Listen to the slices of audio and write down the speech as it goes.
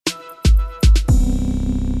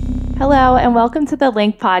Hello, and welcome to the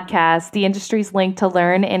Link Podcast, the industry's link to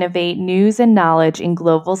learn, innovate, news, and knowledge in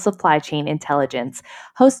global supply chain intelligence.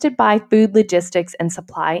 Hosted by food logistics and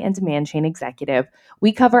supply and demand chain executive,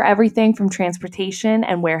 we cover everything from transportation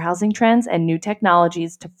and warehousing trends and new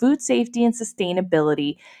technologies to food safety and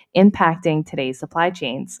sustainability impacting today's supply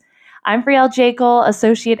chains. I'm Brielle Jekyll,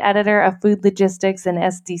 Associate Editor of Food Logistics and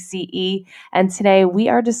SDCE, and today we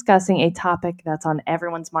are discussing a topic that's on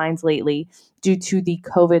everyone's minds lately due to the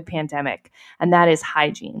COVID pandemic, and that is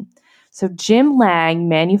hygiene. So Jim Lang,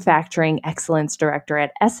 Manufacturing Excellence Director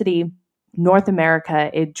at Essity North America,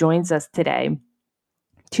 it joins us today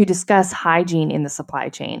to discuss hygiene in the supply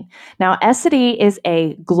chain. Now, Essity is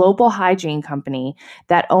a global hygiene company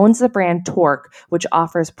that owns the brand Tork, which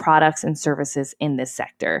offers products and services in this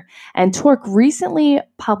sector. And Tork recently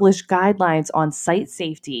published guidelines on site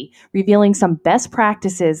safety, revealing some best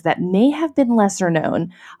practices that may have been lesser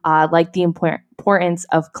known, like the importance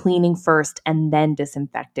of cleaning first and then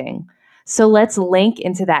disinfecting. So let's link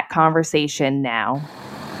into that conversation now.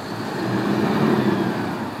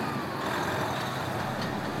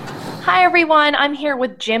 Hi, everyone. I'm here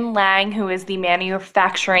with Jim Lang, who is the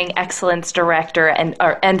Manufacturing Excellence Director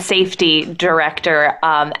and Safety Director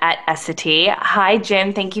at Essity. Hi,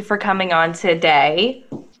 Jim. Thank you for coming on today.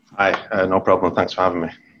 Hi, no problem. Thanks for having me.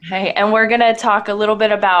 Hey, and we're going to talk a little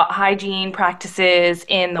bit about hygiene practices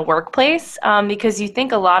in the workplace because you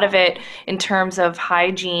think a lot of it in terms of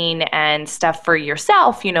hygiene and stuff for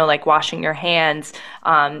yourself, like washing your hands,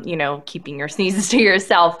 keeping your sneezes to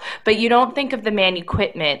yourself, but you don't think of the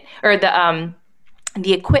equipment or the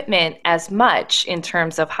equipment as much in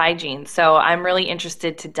terms of hygiene. So I'm really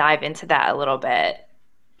interested to dive into that a little bit.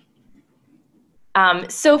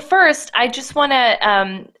 So first, I just want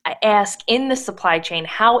to ask, in the supply chain,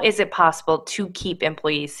 how is it possible to keep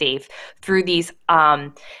employees safe through these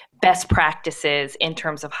best practices in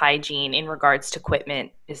terms of hygiene in regards to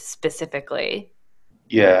equipment specifically?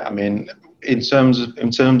 Yeah, I mean, in terms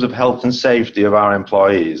of health and safety of our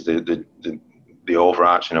employees, the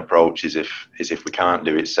overarching approach is if we can't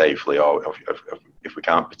do it safely, or if we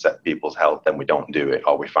can't protect people's health, then we don't do it,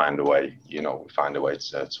 or we find a way,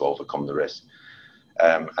 to overcome the risk.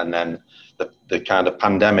 And then the kind of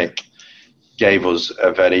pandemic gave us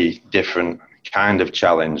a very different kind of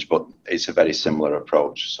challenge, but it's a very similar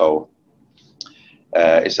approach. So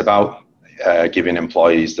it's about giving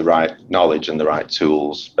employees the right knowledge and the right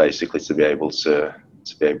tools, basically, to be able to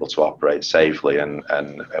operate safely, and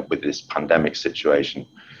with this pandemic situation,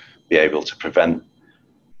 be able to prevent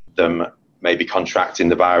them maybe contracting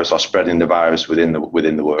the virus or spreading the virus within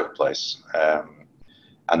the workplace.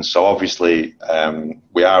 And so obviously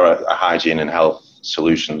we are a hygiene and health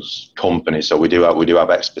solutions company, so we do have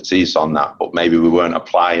expertise on that, but maybe we weren't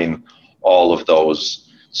applying all of those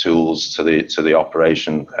tools to the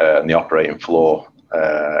operation and the operating floor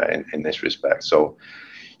in this respect. So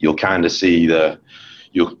you'll kind of see the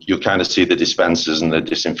dispensers and the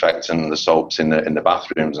disinfectant and the soaps in the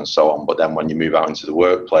bathrooms and so on, but then when you move out into the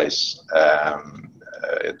workplace,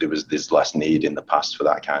 there's less need in the past for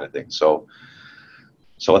that kind of thing.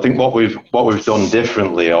 So I think what we've done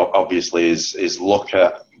differently, obviously, is look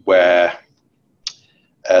at where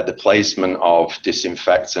the placement of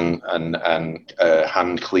disinfectant and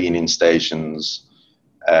hand cleaning stations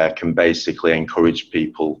can basically encourage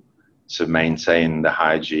people to maintain the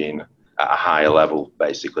hygiene at a higher level,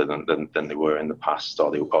 basically, than they were in the past,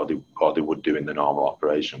 or they would do in the normal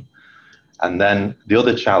operation. And then the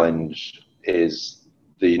other challenge is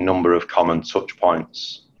the number of common touch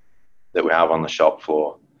points that we have on the shop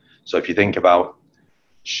floor. So if you think about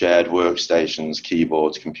shared workstations,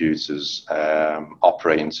 keyboards, computers,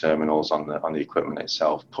 operating terminals on the equipment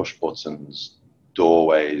itself, push buttons,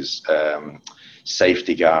 doorways,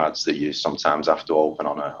 safety guards that you sometimes have to open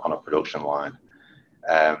on a production line.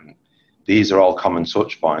 These are all common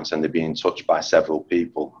touch points, and they're being touched by several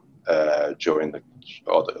people they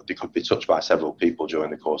could be touched by several people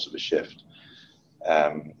during the course of a shift.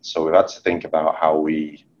 So we've had to think about how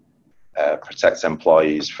we protect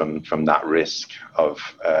employees from that risk of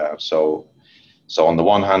so on the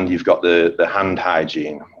one hand, you've got the hand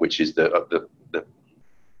hygiene, which is the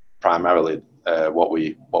primarily what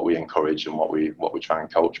we encourage and what we try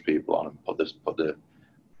and coach people on, and put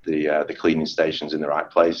the cleaning stations in the right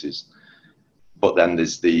places. But then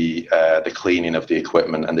there's the cleaning of the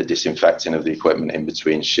equipment and the disinfecting of the equipment in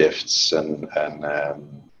between shifts, and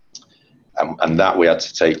that we had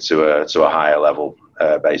to take to a higher level,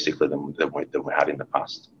 basically, than we had in the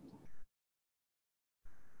past.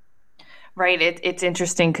 Right. It's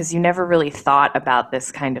interesting because you never really thought about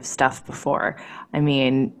this kind of stuff before. I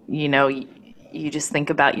mean, you just think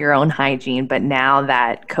about your own hygiene. But now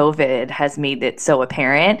that COVID has made it so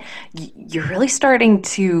apparent, you're really starting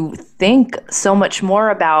to think so much more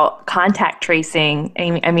about contact tracing.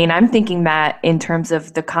 I mean, I'm thinking that in terms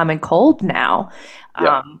of the common cold now.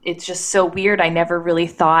 Yeah. It's just so weird. I never really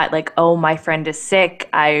thought like, oh, my friend is sick.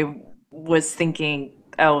 I was thinking,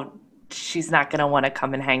 oh, she's not going to want to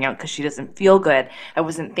come and hang out because she doesn't feel good. I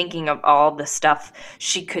wasn't thinking of all the stuff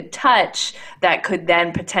she could touch that could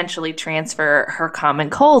then potentially transfer her common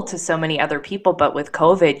cold to so many other people. But with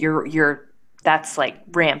COVID, you're that's like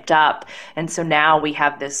ramped up. And so now we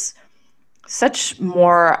have this such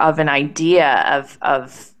more of an idea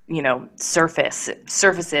of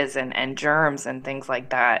surfaces and germs and things like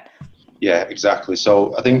that. Yeah, exactly.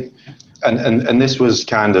 So I think, and this was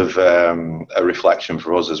kind of a reflection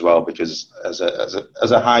for us as well, because as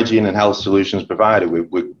a hygiene and health solutions provider,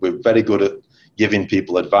 we're very good at giving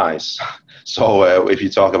people advice. So if you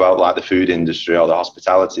talk about like the food industry or the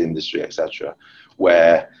hospitality industry, etc.,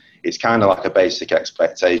 where it's kind of like a basic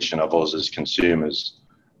expectation of us as consumers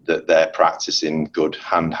that they're practicing good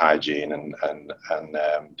hand hygiene and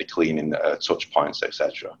the cleaning touch points,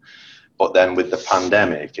 etc. But then with the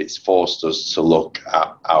pandemic, it's forced us to look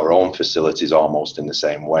at our own facilities almost in the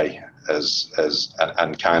same way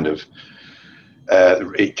and kind of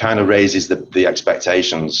it kind of raises the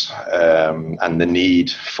expectations and the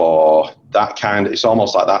need for that kind of, it's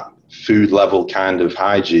almost like that food level kind of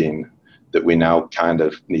hygiene that we now kind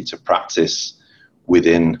of need to practice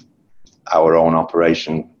within our own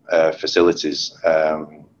operation facilities.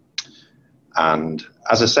 And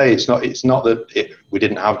as I say, it's not that we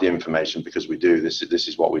didn't have the information, because we do. This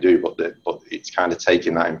is what we do. But it's kind of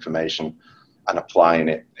taking that information and applying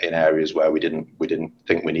it in areas where we didn't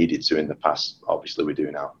think we needed to in the past. Obviously, we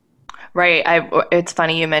do now. Right. It's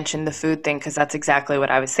funny you mentioned the food thing, because that's exactly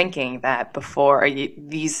what I was thinking. That before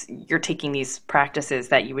you're taking these practices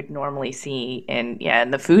that you would normally see in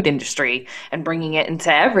the food industry and bringing it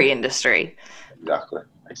into every industry.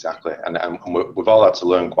 Exactly. And we've all had to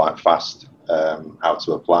learn quite fast how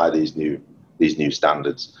to apply these new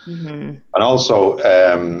standards. Mm-hmm. And also,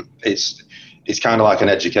 it's kind of like an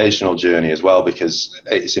educational journey as well, because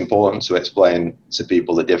it's important to explain to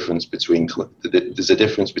people the difference between there's a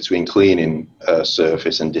difference between cleaning a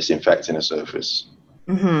surface and disinfecting a surface.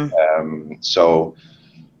 Mm-hmm. So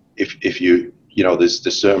if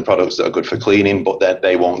there's certain products that are good for cleaning, but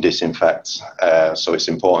they won't disinfect. So it's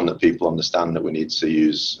important that people understand that we need to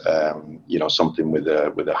use, something with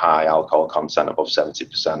a high alcohol content above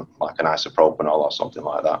 70%, like an isopropanol or something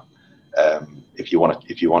like that. If you want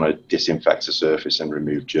to disinfect a surface and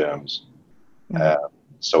remove germs. Mm-hmm.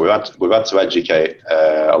 So we've had to educate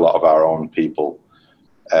a lot of our own people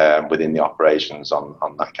within the operations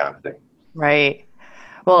on that kind of thing. Right.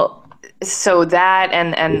 Well, so that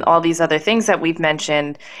and all these other things that we've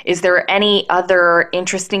mentioned, is there any other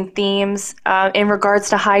interesting themes in regards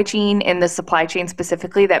to hygiene in the supply chain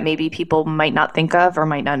specifically that maybe people might not think of or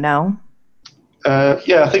might not know?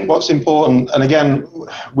 I think what's important, and again,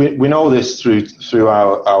 we know this through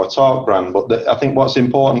our Talk brand, but I think what's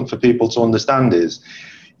important for people to understand is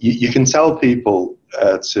you can tell people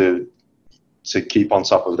to keep on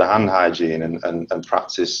top of the hand hygiene and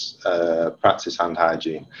practice hand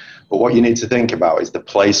hygiene. But what you need to think about is the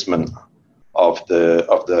placement of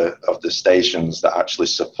the stations that actually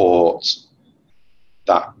support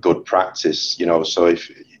that good practice. So if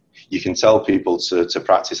you can tell people to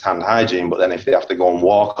practice hand hygiene, but then if they have to go and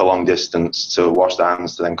walk a long distance to wash their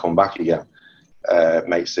hands to then come back again, it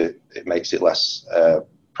makes it less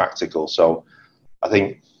practical. So I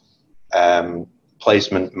think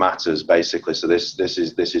placement matters basically. So this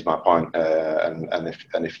is my point. And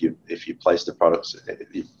if you place the products,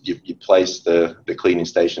 you place the cleaning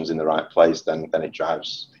stations in the right place, then it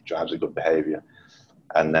drives a good behaviour.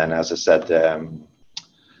 And then, as I said,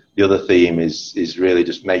 the other theme is really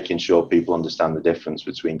just making sure people understand the difference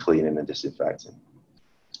between cleaning and disinfecting.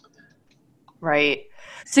 Right.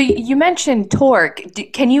 So you mentioned Tork.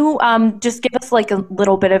 Can you just give us like a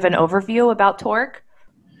little bit of an overview about Tork?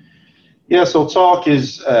 Yeah, so Tork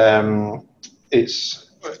is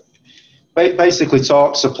it's basically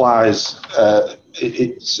Tork supplies.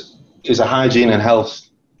 It's a hygiene and health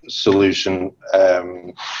solution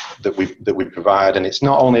that we provide, and it's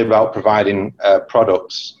not only about providing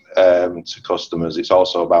products to customers. It's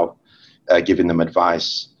also about giving them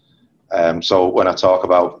advice. So when I talk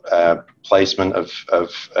about placement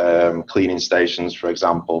of cleaning stations, for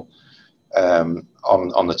example.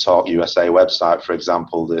 On the Tork USA website, for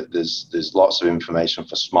example, there's lots of information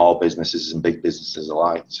for small businesses and big businesses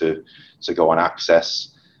alike to go and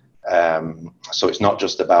access. So it's not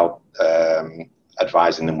just about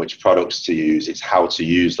advising them which products to use. It's how to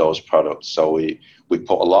use those products. So we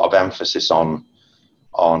put a lot of emphasis on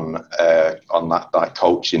that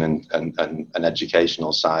coaching and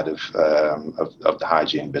educational side of the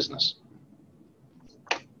hygiene business.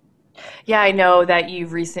 Yeah, I know that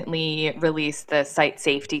you've recently released the site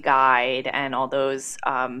safety guide and all those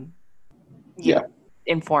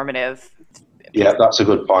informative. Yeah, that's a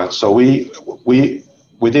good point. So we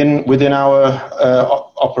within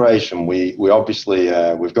our operation, we obviously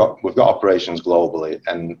we've got operations globally,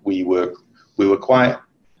 and we were quite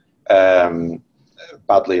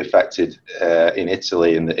badly affected in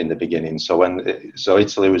Italy in the beginning. So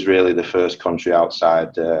Italy was really the first country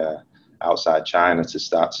outside China to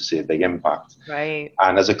start to see a big impact. Right.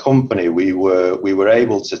 And as a company, we were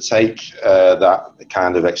able to take that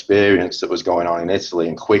kind of experience that was going on in Italy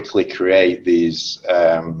and quickly create these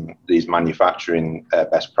manufacturing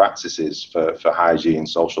best practices for hygiene,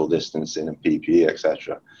 social distancing, and PPE,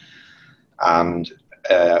 etc. And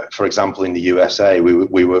for example, in the USA,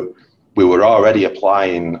 we were already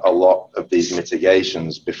applying a lot of these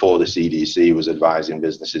mitigations before the CDC was advising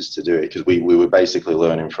businesses to do it, because we were basically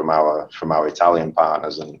learning from our Italian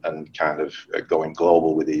partners and kind of going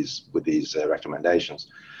global with these recommendations.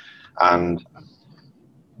 And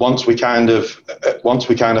once we kind of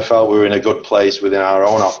felt we were in a good place within our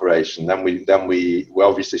own operation, then we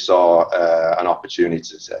obviously saw an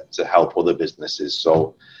opportunity to help other businesses.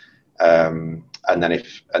 So. And then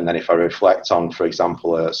if I reflect on, for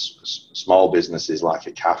example, small businesses like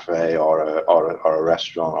a cafe or a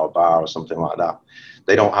restaurant or bar or something like that,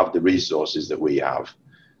 they don't have the resources that we have,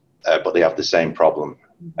 but they have the same problem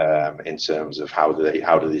in terms of how do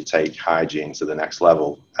they take hygiene to the next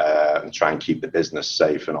level and try and keep the business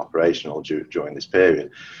safe and operational during this period.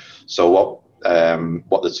 So what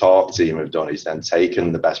the Talk team have done is then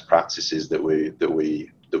taken the best practices that we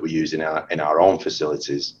use in our own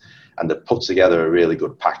facilities, and they've put together a really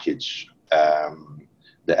good package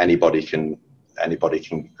that anybody can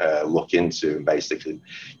look into and basically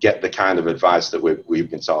get the kind of advice that we've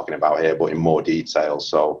been talking about here, but in more detail.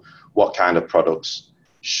 So what kind of products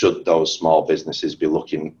should those small businesses be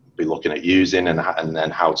looking at using, and then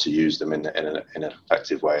how to use them in an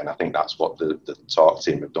effective way? And I think that's what the Talk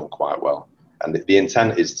team have done quite well. And the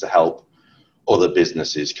intent is to help other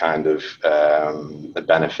businesses kind of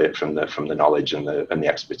benefit from the knowledge and the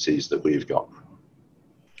expertise that we've got.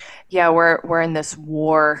 Yeah, we're in this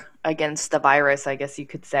war against the virus, I guess you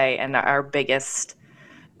could say, and our biggest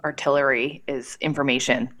artillery is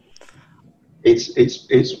information. It's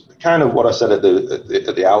kind of what I said at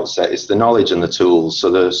the outset. It's the knowledge and the tools.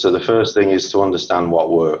 So the first thing is to understand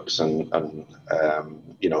what works and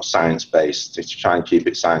science-based, to try and keep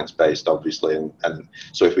it science-based, obviously. And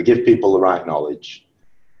so if we give people the right knowledge,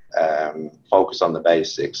 focus on the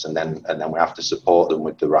basics, and then we have to support them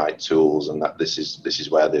with the right tools, and that this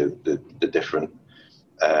is where the different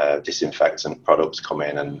disinfectant products come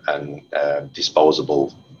in, and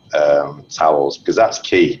disposable towels, because that's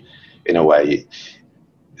key in a way,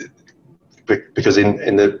 because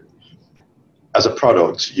as a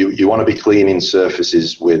product, you want to be cleaning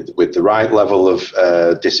surfaces with the right level of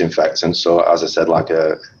disinfectant. So as I said, like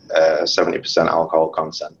a 70% alcohol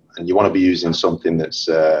content, and you want to be using something that's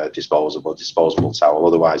disposable towel.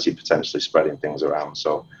 Otherwise, you're potentially spreading things around.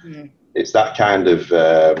 So it's that kind of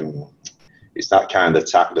tack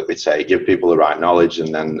that we take: give people the right knowledge,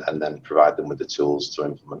 and then provide them with the tools to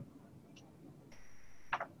implement.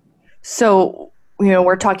 So,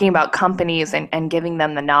 we're talking about companies and giving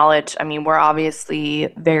them the knowledge. I mean, we're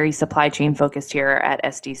obviously very supply chain focused here at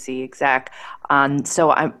SDC Exec.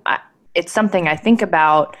 So it's something I think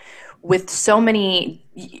about with so many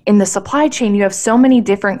in the supply chain. You have so many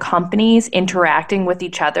different companies interacting with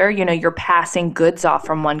each other. You're passing goods off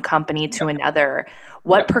from one company to another.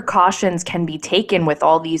 What precautions can be taken with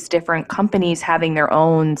all these different companies having their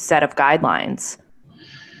own set of guidelines?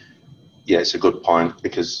 Yeah, it's a good point,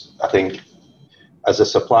 because I think as a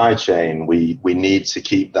supply chain, we need to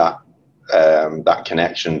keep that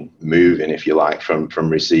connection moving, if you like, from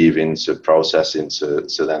receiving to processing to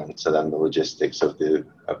then the logistics of the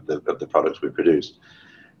products we produce.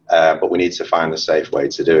 But we need to find a safe way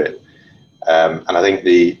to do it. And I think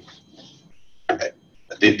the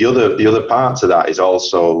other part to that is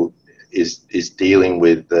also is dealing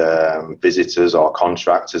with visitors or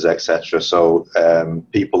contractors, etc. So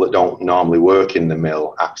people that don't normally work in the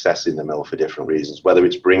mill, accessing the mill for different reasons, whether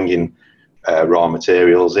it's bringing raw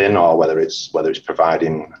materials in, or whether it's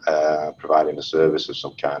providing a service of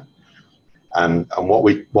some kind. And what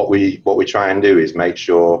we try and do is make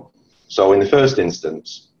sure. So in the first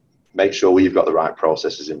instance, make sure we've got the right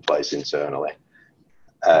processes in place internally.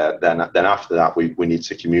 then after that, we need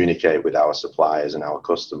to communicate with our suppliers and our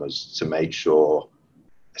customers to make sure,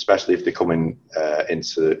 especially if they're coming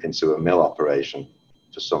into a mill operation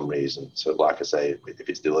for some reason. So like I say, if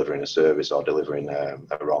it's delivering a service or delivering a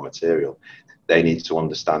raw material, they need to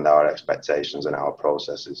understand our expectations and our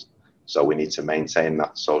processes. So we need to maintain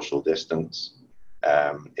that social distance.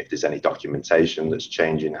 If there's any documentation that's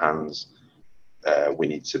changing hands, we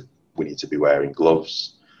need to be wearing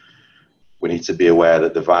gloves. We need to be aware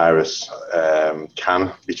that the virus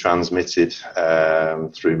can be transmitted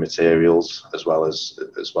through materials as well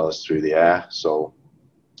as through the air. So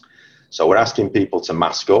we're asking people to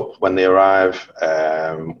mask up when they arrive.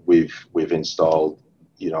 We've installed,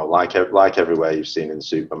 like everywhere you've seen in the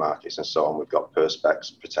supermarkets and so on, we've got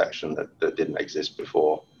perspex protection that didn't exist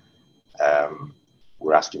before.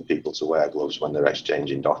 We're asking people to wear gloves when they're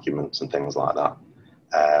exchanging documents and things like that.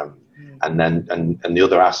 And the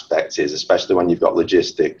other aspect is, especially when you've got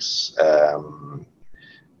logistics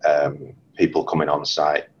people coming on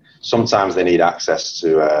site, sometimes they need access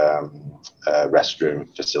to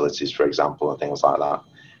restroom facilities, for example, and things like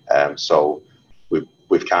that. So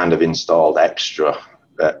we've kind of installed extra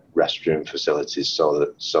restroom facilities so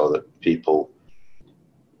that people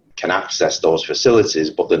can access those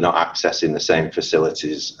facilities, but they're not accessing the same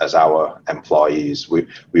facilities as our employees. We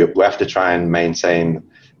have to try and maintain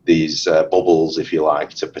these bubbles, if you like,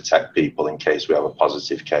 to protect people in case we have a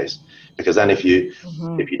positive case. Because then if you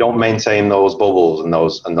don't maintain those bubbles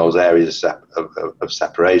and those areas of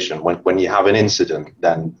separation, when you have an incident,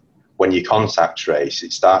 then when you contact trace,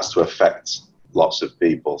 it starts to affect lots of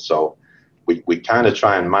people. So we kind of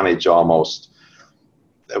try and manage almost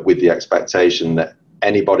with the expectation that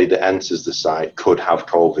anybody that enters the site could have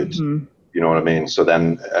COVID. You know what I mean? So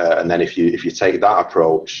then, and then if you take that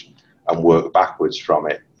approach and work backwards from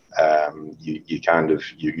it,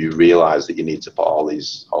 you realize that you need to put all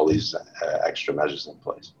these extra measures in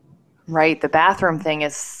place. Right. The bathroom thing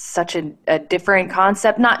is such a different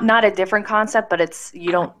concept. Not a different concept, but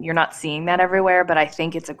you're not seeing that everywhere. But I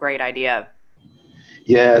think it's a great idea.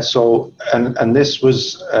 Yeah. So and this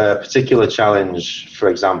was a particular challenge. For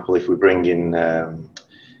example, if we bring in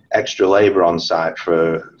extra labour on site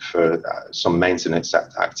for some maintenance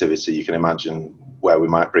activity, you can imagine where we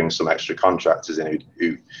might bring some extra contractors in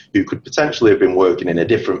who could potentially have been working in a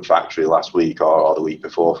different factory last week or the week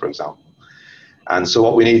before, for example. And so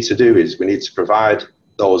what we need to do is we need to provide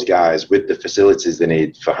those guys with the facilities they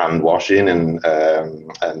need for hand washing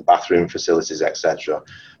and bathroom facilities, etc.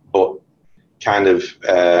 But kind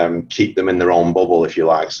of keep them in their own bubble, if you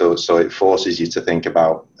like. So it forces you to think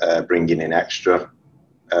about bringing in extra,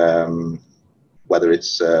 whether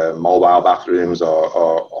it's mobile bathrooms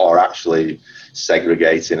or actually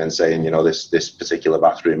segregating and saying, this particular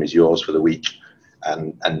bathroom is yours for the week,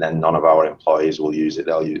 and then none of our employees will use it.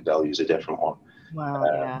 They'll use a different one. Wow.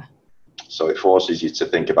 Yeah. So it forces you to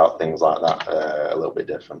think about things like that a little bit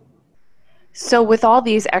different. So with all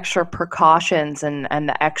these extra precautions and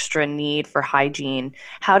the extra need for hygiene,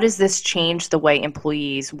 how does this change the way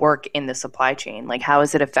employees work in the supply chain? Like, how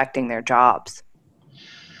is it affecting their jobs?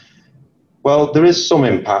 Well, there is some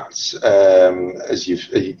impact, as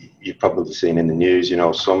you've probably seen in the news.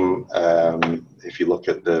 Some if you look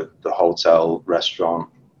at the hotel restaurant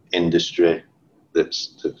industry,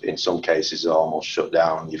 that's in some cases almost shut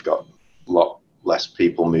down. You've got a lot less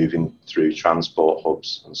people moving through transport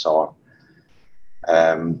hubs and so on.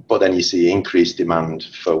 But then you see increased demand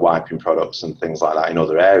for wiping products and things like that in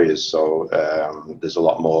other areas. So there's a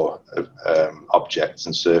lot more objects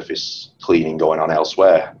and surface cleaning going on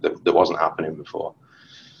elsewhere that wasn't happening before.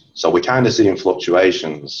 So we're kind of seeing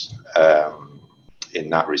fluctuations in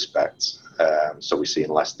that respect. So we're seeing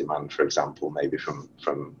less demand, for example, maybe from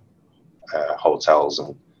hotels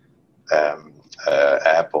and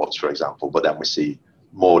airports, for example. But then we see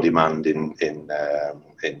more demand in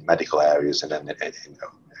medical areas and then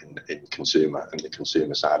in the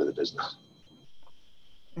consumer side of the business.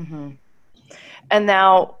 Mm-hmm. And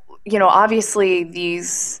now, obviously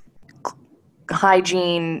these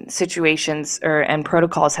hygiene situations and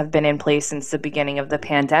protocols have been in place since the beginning of the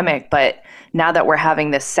pandemic. But now that we're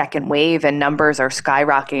having this second wave and numbers are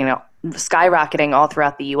skyrocketing all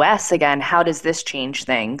throughout the U.S. again, how does this change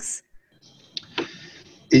things?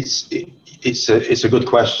 It's a good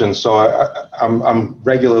question. So I'm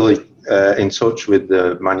regularly in touch with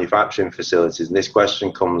the manufacturing facilities, and this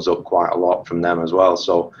question comes up quite a lot from them as well.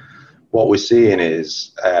 So what we're seeing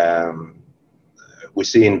is we're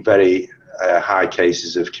seeing very high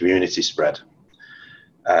cases of community spread,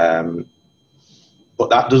 but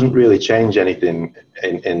that doesn't really change anything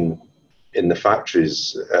in the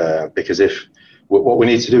factories because what we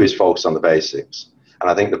need to do is focus on the basics. And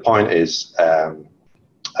I think the point is,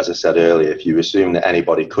 as I said earlier, if you assume that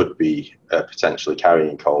anybody could be potentially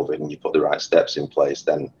carrying COVID and you put the right steps in place,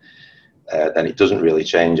 then it doesn't really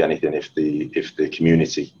change anything if the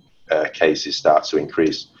community cases start to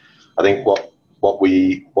increase. I think what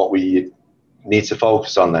we need to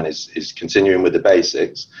focus on then is continuing with the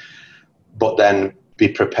basics, but then be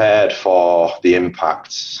prepared for the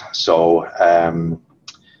impacts. So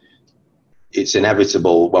it's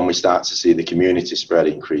inevitable when we start to see the community spread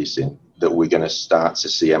increasing that we're going to start to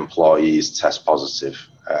see employees test positive.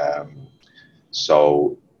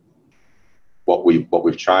 So what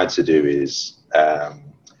we've tried to do is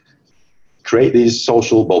create these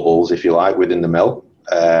social bubbles, if you like, within the mill.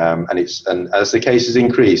 And as the cases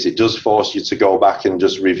increase, it does force you to go back and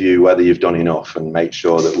just review whether you've done enough and make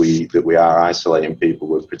sure that we are isolating people,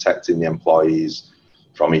 we're protecting the employees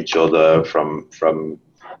from each other, from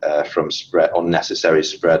spread, unnecessary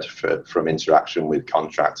spread from interaction with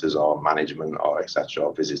contractors or management or etc.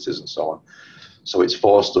 or visitors and so on. So it's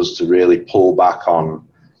forced us to really pull back on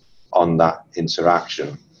that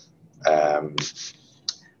interaction,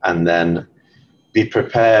 and then be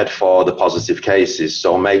prepared for the positive cases.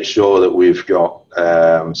 So make sure that we've got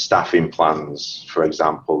staffing plans, for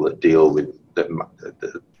example, that deal with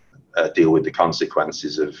the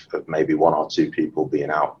consequences of maybe one or two people being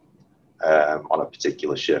out on a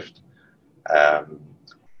particular shift.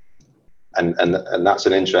 And that's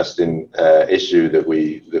an interesting issue that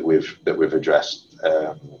we've addressed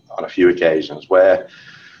on a few occasions, where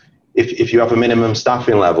if you have a minimum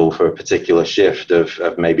staffing level for a particular shift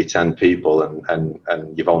of maybe 10 people and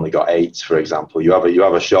you've only got 8, for example, you have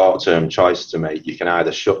a short-term choice to make. You can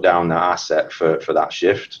either shut down that asset for that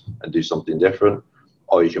shift and do something different,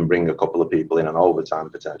 or you can bring a couple of people in on overtime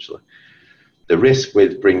potentially. The risk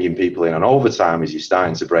with bringing people in on overtime is you're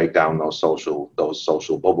starting to break down those social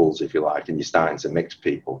bubbles, if you like, and you're starting to mix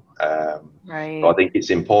people. Right. So I think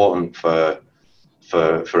it's important for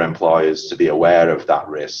employers to be aware of that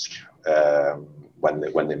risk when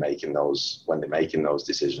they're making those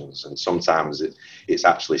decisions. And sometimes it's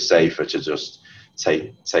actually safer to just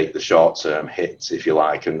take the short-term hit, if you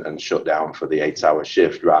like, and shut down for the 8-hour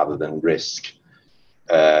shift rather than risk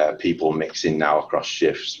people mixing now across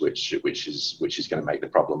shifts, which is going to make the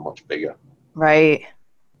problem much bigger. Right.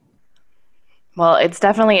 Well, it's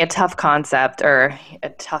definitely a tough concept or a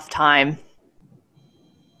tough time.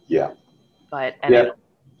 Yeah. But I'm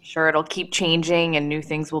sure it'll keep changing and new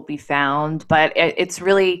things will be found. But it's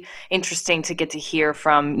really interesting to get to hear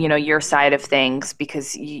from, your side of things,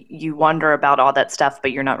 because you wonder about all that stuff,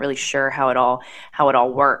 but you're not really sure how it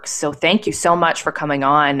all works. So thank you so much for coming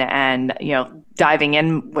on and, diving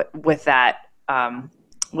in with that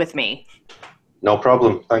with me. No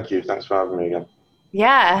problem. Thank you. Thanks for having me again.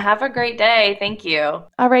 Yeah, have a great day. Thank you.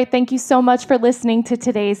 All right. Thank you so much for listening to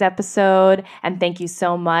today's episode. And thank you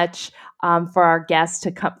so much for our guests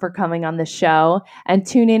for coming on the show. And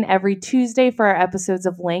tune in every Tuesday for our episodes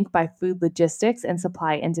of Link by Food Logistics and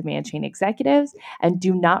Supply and Demand Chain Executives. And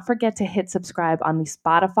do not forget to hit subscribe on the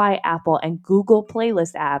Spotify, Apple, and Google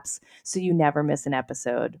playlist apps so you never miss an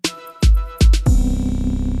episode.